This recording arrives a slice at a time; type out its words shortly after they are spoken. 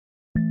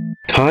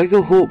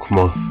Tiger hawk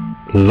moth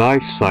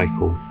life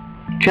cycle.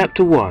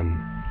 Chapter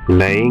 1,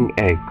 Laying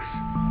Eggs.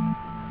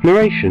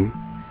 Narration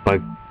by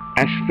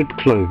Ashford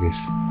Clovis,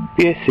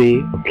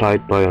 BSc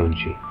Applied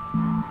Biology.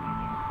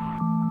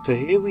 So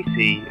here we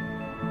see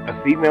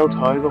a female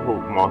tiger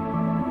hawk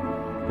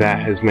moth that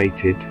has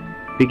mated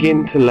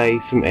begin to lay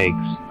some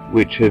eggs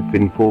which have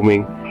been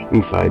forming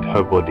inside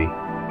her body.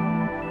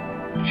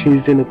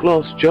 She's in a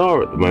glass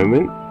jar at the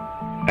moment,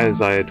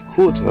 as I had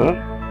caught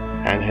her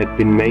and had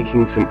been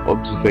making some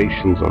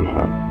observations on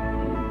her.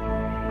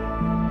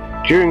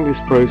 During this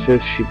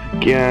process she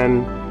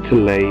began to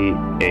lay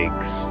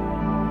eggs.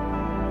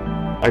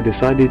 I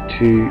decided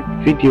to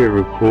video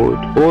record.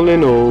 All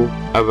in all,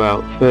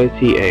 about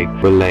 30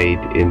 eggs were laid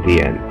in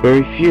the end.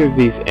 Very few of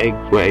these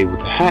eggs were able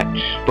to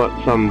hatch, but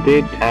some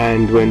did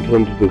and went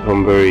on to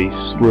become very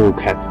small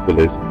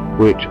caterpillars,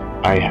 which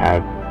I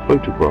have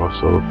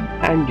photographs of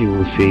and you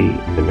will see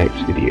in the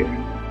next video.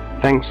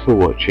 Thanks for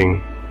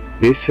watching.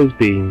 This has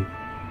been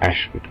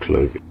Ashford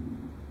Clovis.